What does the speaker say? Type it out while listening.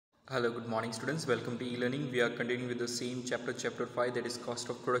Hello, good morning students. Welcome to e-learning. We are continuing with the same chapter 5, that is cost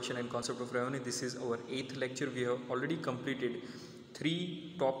of production and concept of revenue. This is our 8th lecture. We have already completed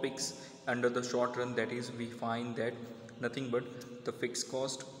 3 topics under the short run, that is we find that nothing but the fixed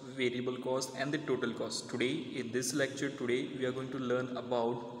cost, variable cost and the total cost. Today in this lecture we are going to learn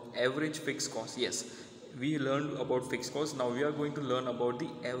about average fixed cost. Yes, we learned about fixed cost. Now we are going to learn about the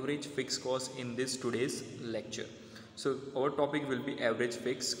average fixed cost in this today's lecture. So our topic will be average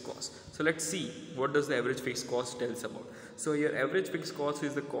fixed cost. So let's see what does the average fixed cost tells about. So here average fixed cost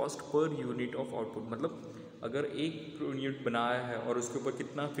is the cost per unit of output. मतलब अगर एक unit बनाया है और उसके ऊपर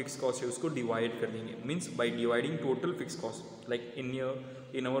कितना fix cost है उसको डिवाइड कर देंगे. Means by dividing total fix cost, like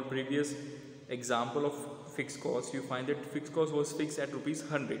in our previous example of fixed cost, you find that fixed cost was fixed at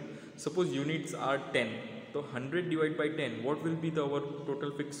 ₹100. Suppose units are 10. So 100 divided by 10, what will be our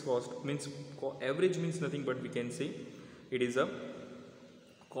total fixed cost? Means average means nothing but we can say it is a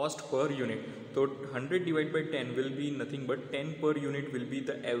cost per unit. So 100 divided by 10 will be nothing but 10 per unit will be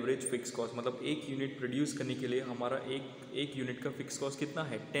the average fixed cost. मतलब एक unit produce करने के लिए हमारा एक unit का fix cost कितना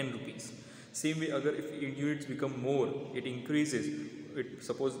है? ₹10. सेम वे अगर if units become more, it increases.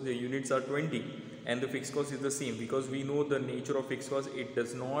 Suppose the units are 20 and the fixed cost is the same, because we know the nature of fixed cost, it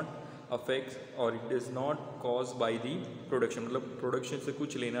does not affect or it is not caused by the production. मतलब production से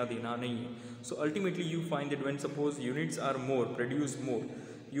कुछ लेना देना नहीं है. So ultimately you find that when suppose units are more, produce more,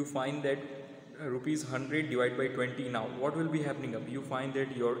 you find that ₹100 divided by 20. Now what will be happening up? You find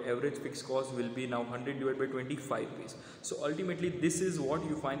that your average fixed cost will be now 100 divided by 25 rupees. So ultimately this is what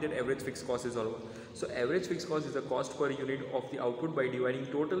you find that average fixed cost is all about. So average fixed cost is the cost per unit of the output by dividing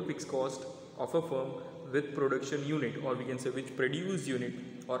total fixed cost of a firm with production unit, or we can say which produce unit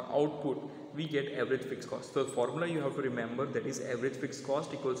or output, we get average fixed cost. So formula you have to remember, that is average fixed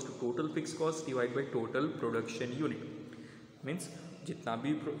cost equals to total fixed cost divided by total production unit. Means जितना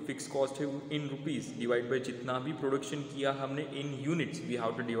भी fix cost है in rupees divide by जितना भी production किया हमने इन units, we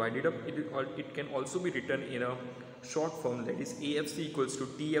have to divide it up. It can also be written in a short form, that is AFC equals to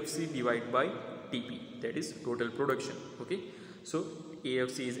TFC divide by TP, that is total production. Okay, so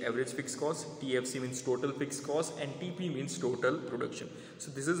AFC is average fixed cost, TFC means total fixed cost and TP means total production.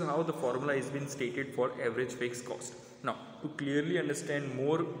 So this is how the formula has been stated for average fixed cost. Now to clearly understand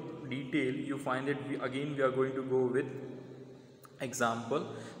more detail, you find that we are going to go with example.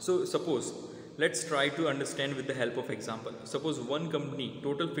 So suppose let's try to understand with the help of example. Suppose one company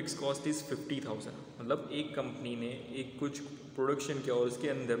total fixed cost is 50,000. मतलब एक company ने एक कुछ production किया और उसके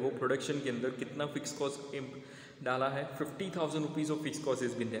अंदर वो प्रोडक्शन के अंदर कितना फिक्स कॉस्ट डाला है? 50,000 rupees of fixed cost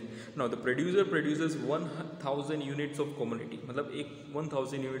has been there. Now the producer produces 1,000 units of commodity. मतलब एक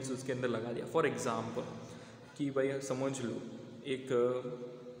 1,000 units उसके अंदर लगा दिया. For example कि भाई समझ लो एक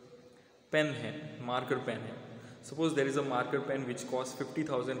पेन है, मार्कर पेन है. Suppose there is a marker pen which costs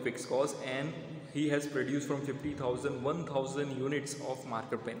 50,000 fixed cost and he has produced from 50,000 1,000 units of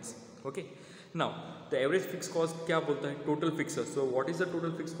marker pens. Okay, now the average fixed cost क्या बोलता है? Total fixed cost. So what is the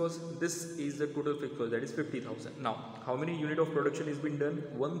total fixed cost? This is the total fixed cost, that is 50,000. Now how many unit of production has been done?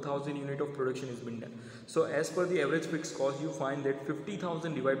 1,000 unit of production has been done. So as per the average fixed cost, you find that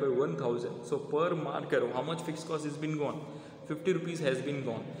 50,000 divided by 1,000. So per marker how much fixed cost has been gone? 50 rupees has been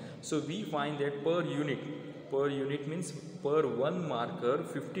gone. So we find that per unit means per one marker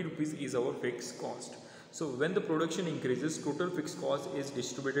 50 rupees is our fixed cost. So when the production increases, total fixed cost is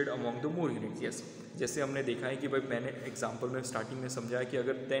distributed among the more units. Yes, जैसे हमने देखा है कि भाई मैंने example में starting में समझाया कि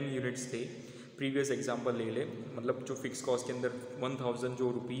अगर 10 यूनिट्स थे, प्रीवियस एग्जांपल ले ले, मतलब जो फिक्स कॉस्ट के अंदर 1,000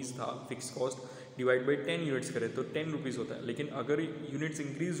 जो रुपीज़ था fix cost divide by 10 units करें तो 10 रुपीज़ होता है. लेकिन अगर यूनिट्स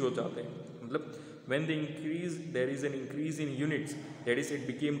इंक्रीज हो जाते हैं, मतलब when they increase, there is an increase in units, that is it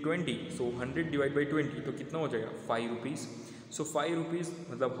became 20. So 100 divided by 20 तो कितना हो जाएगा? 5 rupees. So 5 rupees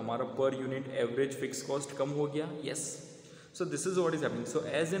मतलब हमारा per unit average fix cost कम हो गया. Yes, so this is what is happening. So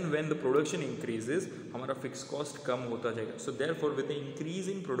as and when the production increases, हमारा fix cost कम होता जाएगा. So therefore with the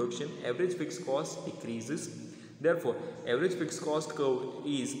increase in production, average fixed cost decreases. Therefore average fixed cost curve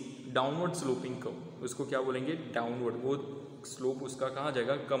is downward sloping curve. उसको क्या बोलेंगे? Downward. वो slope उसका कहाँ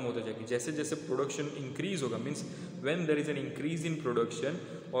जाएगा? कम होता जाएगा. जैसे जैसे प्रोडक्शन इंक्रीज होगा, means when there is an increase in production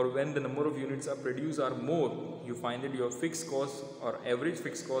और when the number of units are produce are more, you find that your fix cost और average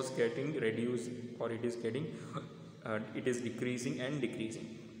fix cost getting reduced और it is decreasing and decreasing.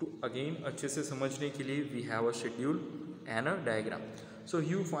 To again अच्छे से समझने के लिए we have a schedule and a diagram. So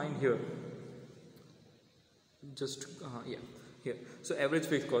you find here just here. So average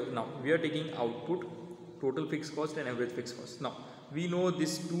fixed cost. Now we are taking output, total fixed cost and average fixed cost. Now we know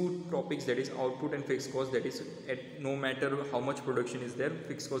these two topics, that is output and fixed cost, that is at no matter how much production is there,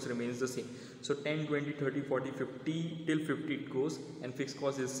 fixed cost remains the same. So 10, 20, 30, 40, 50 till 50 it goes, and fixed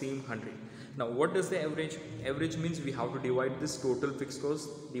cost is same 100. Now what does the average? Average means we have to divide this total fixed cost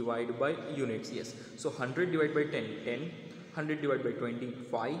divide by units. Yes, so 100 divided by 10, 10, 100 divided by 20,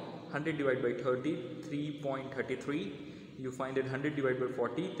 5, 100 divided by 30, 3.33. You find that 100 divided by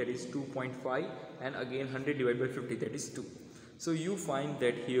 40, that is 2.5, and again 100 divided by 50, that is 2. So you find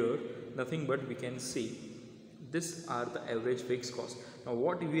that here nothing but we can say these are the average fixed cost. Now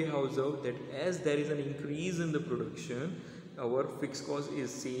what we have observed, that as there is an increase in the production, our fixed cost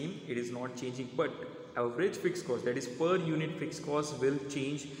is same, it is not changing, but average fixed cost, that is per unit fixed cost, will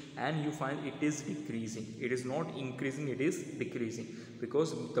change, and you find it is decreasing. It is not increasing, it is decreasing,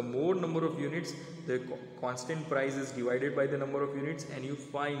 because the more number of units, the constant price is divided by the number of units, and you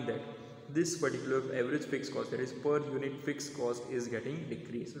find that this particular average fixed cost, that is per unit fixed cost, is getting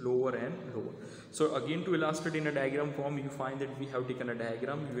decreased, lower and lower. So again, to illustrate in a diagram form, you find that we have taken a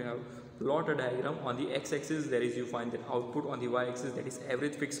diagram, we have plot a diagram. On the x-axis there is, you find that output, on the y-axis that is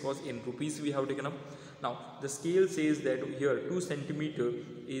average fixed cost in rupees we have taken up. Now the scale says that here 2 centimeter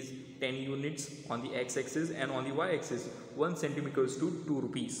is 10 units on the x-axis, and on the y-axis 1 centimeter is to 2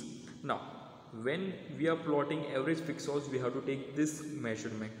 rupees. Now when we are plotting average fixed cost, we have to take this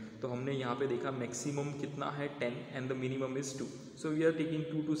measurement. तो हमने यहाँ पे देखा maximum कितना है 10 and the minimum is 2. So we are taking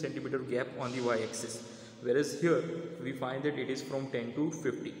 2 centimeter gap on the y-axis, whereas here we find that it is from 10 to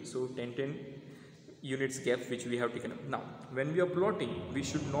 50. So 10 units gap which we have taken up. Now when we are plotting, we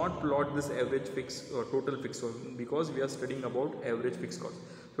should not plot this average fixed or total fixed cost, because we are studying about average fixed cost.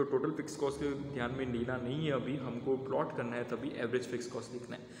 तो total fix cost के ध्यान में लेना नहीं है, अभी हमको plot करना है, तभी एवरेज फिक्स कॉस्ट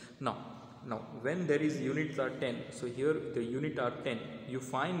लिखना है. Now when there is units are 10, so here the unit are 10, you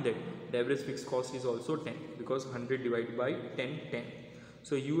find that the average fixed cost is also 10, because 100 divided by 10, 10.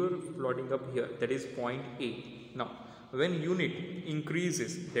 So you are plotting up here, that is point A. Now when unit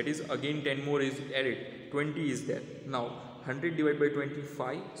increases, that is again 10 more is added, 20 is there. Now 100 divided by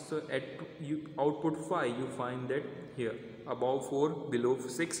 25, so at output 5, you find that here above 4, below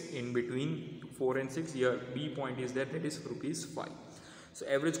 6, in between 4 and 6, here B point is there, that is rupees 5. So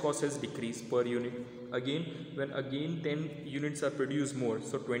average cost has decreased per unit. Again, when again 10 units are produced more,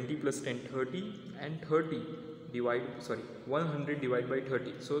 so 20 plus 10, 30, and 100 divided by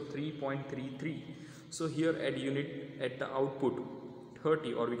 30, so 3.33. So here at unit, at the output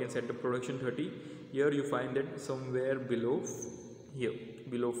 30, or we can set the production 30, here you find that somewhere below here,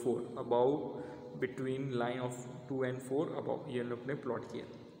 below 4, above, between line of 2 and 4, above, here lookne plot kiya.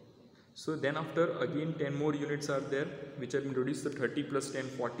 So then after again 10 more units are there which have been reduced, so 30 plus 10,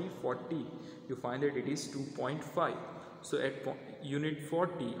 40, 40, you find that it is 2.5. So at unit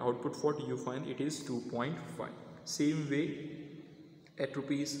 40, output 40, you find it is 2.5. Same way at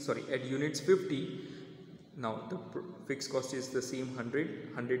units 50, now the fixed cost is the same,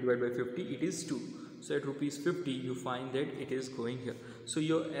 100 divided by 50, it is 2. So at rupees 50, you find that it is going here. So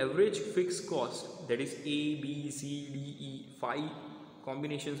your average fixed cost, that is A, B, C, D, E, 5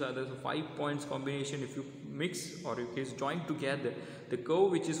 combinations are there, so 5 points combination, if you mix or if it is joined together, the curve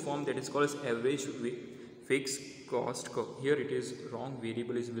which is formed, that is called as average fixed cost curve. Here it is wrong,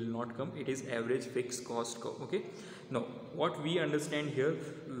 variable will not come, it is average fixed cost curve. Okay, now what we understand here,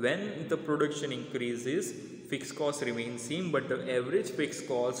 when the production increases, fixed cost remains same, but the average fixed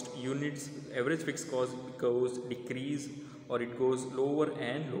cost units, average fixed cost goes decrease, or it goes lower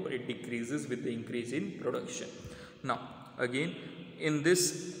and lower, it decreases with the increase in production. Now again, in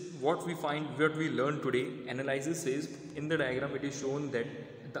this, what we find, what we learned today, analysis says in the diagram it is shown that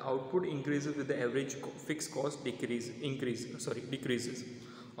the output increases with the average fixed cost decreases.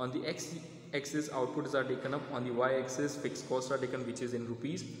 On the x-axis outputs are taken up, on the y-axis fixed costs are taken, which is in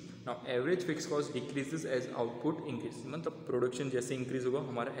rupees. Now average fixed cost decreases as output increases, मतलब production जैसे increase होगा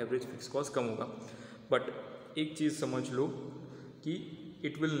हमारा average fix cost कम होगा. But एक चीज़ समझ लो कि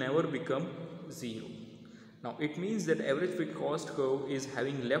it will never become zero. Now it means that average fixed cost curve is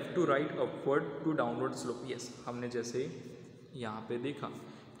having left to right, upward to downward slope. Yes, हमने जैसे यहाँ पे देखा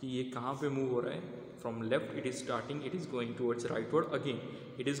कि ये कहाँ पे मूव हो रहा है, from left it is starting, it is going towards rightward, again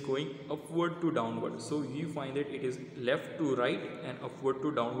it is going upward to downward. So we find that it is left to right and upward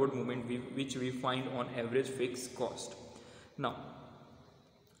to downward movement which we find on average fixed cost. Now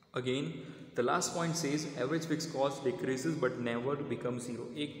again the last point says average fixed cost decreases but never becomes zero.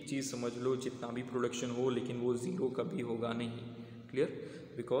 एक चीज़ समझ लो, जितना भी production हो लेकिन वो zero कभी होगा नहीं. क्लियर?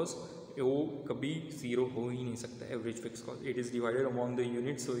 बिकॉज वो कभी ज़ीरो हो ही नहीं सकता. Average fix cost, it is divided among the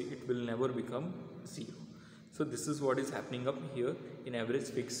unit, so it will never become zero. So this is what is happening up here in average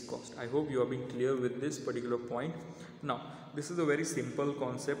fixed cost. I hope you have been clear with this particular point. Now this is a very simple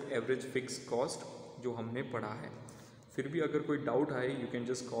concept, average fixed cost, जो हमने पढ़ा है. फिर भी अगर कोई doubt आए, you can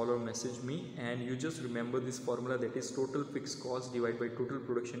just call or message me, and you just remember this formula, that is total fixed cost divided by total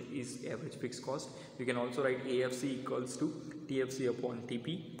production is average fixed cost. You can also write AFC equals to TFC upon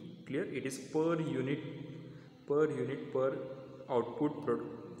TP. Clear? It is per unit per output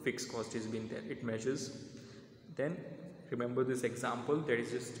fixed cost is been there. It measures. Then remember this example, that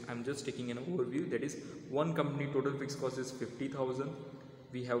is just, I'm just taking an overview, that is one company total fixed cost is 50,000.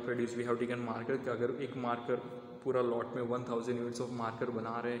 We have produced, we have taken marker कि अगर एक marker पूरा lot में 1000 units of marker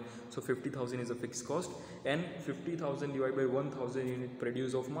बना रहे हैं, so 50,000 is a fixed cost, and 50,000 divided by 1000 unit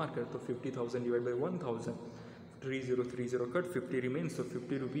produce of marker, तो 50,000 divided by 1000, 3030 cut, 50 remains, so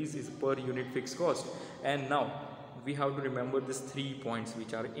 50 rupees is per unit fixed cost. And now we have to remember these 3 points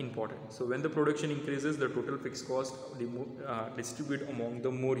which are important. So when the production increases, the total fixed cost distribute among the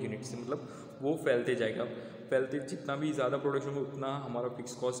more units. मतलब वो फैलते जाएगा, फैलते जितना भी ज़्यादा production हो उतना हमारा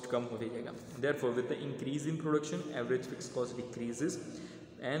फिक्स कॉस्ट कम होते जाएगा. Therefore with the increase in production, average fixed cost decreases,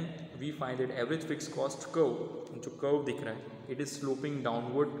 and we find that average fixed cost curve, जो curve दिख रहा है, it is sloping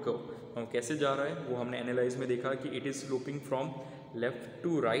downward curve. कैसे जा रहा है वो हमने एनालाइज में देखा कि it is sloping from left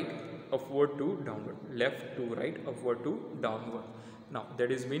to right, upward to downward, left to right, upward to downward. Now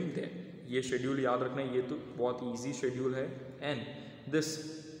that is been there. ये शेड्यूल याद रखना है, ये तो बहुत easy शेड्यूल है. And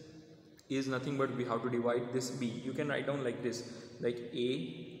this is nothing but we have to divide this B. You can write down like this, like A,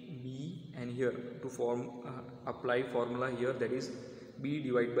 B, and here to form apply formula here, that is B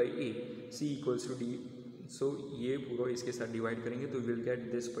divided by A, C equals to D. So ये पूरा इसके साथ divide करेंगे तो we will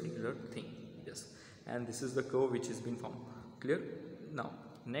get this particular thing. Yes, and this is the curve which has been formed. Clear? Now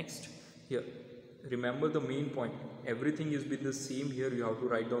next here, remember the main point, everything is been the same here. You have to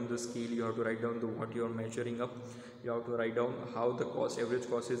write down the scale, you have to write down the what you are measuring up, you have to write down how the cost, average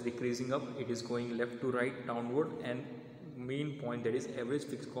cost is decreasing up, it is going left to right, downward, and main point, that is average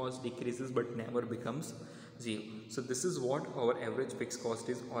fixed cost decreases but never becomes zero. So this is what our average fixed cost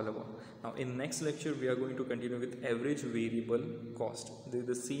is all about. Now in next lecture we are going to continue with average variable cost.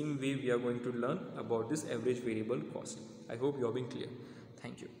 The same way we are going to learn about this average variable cost. I hope you have been clear.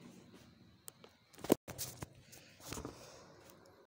 Thank you.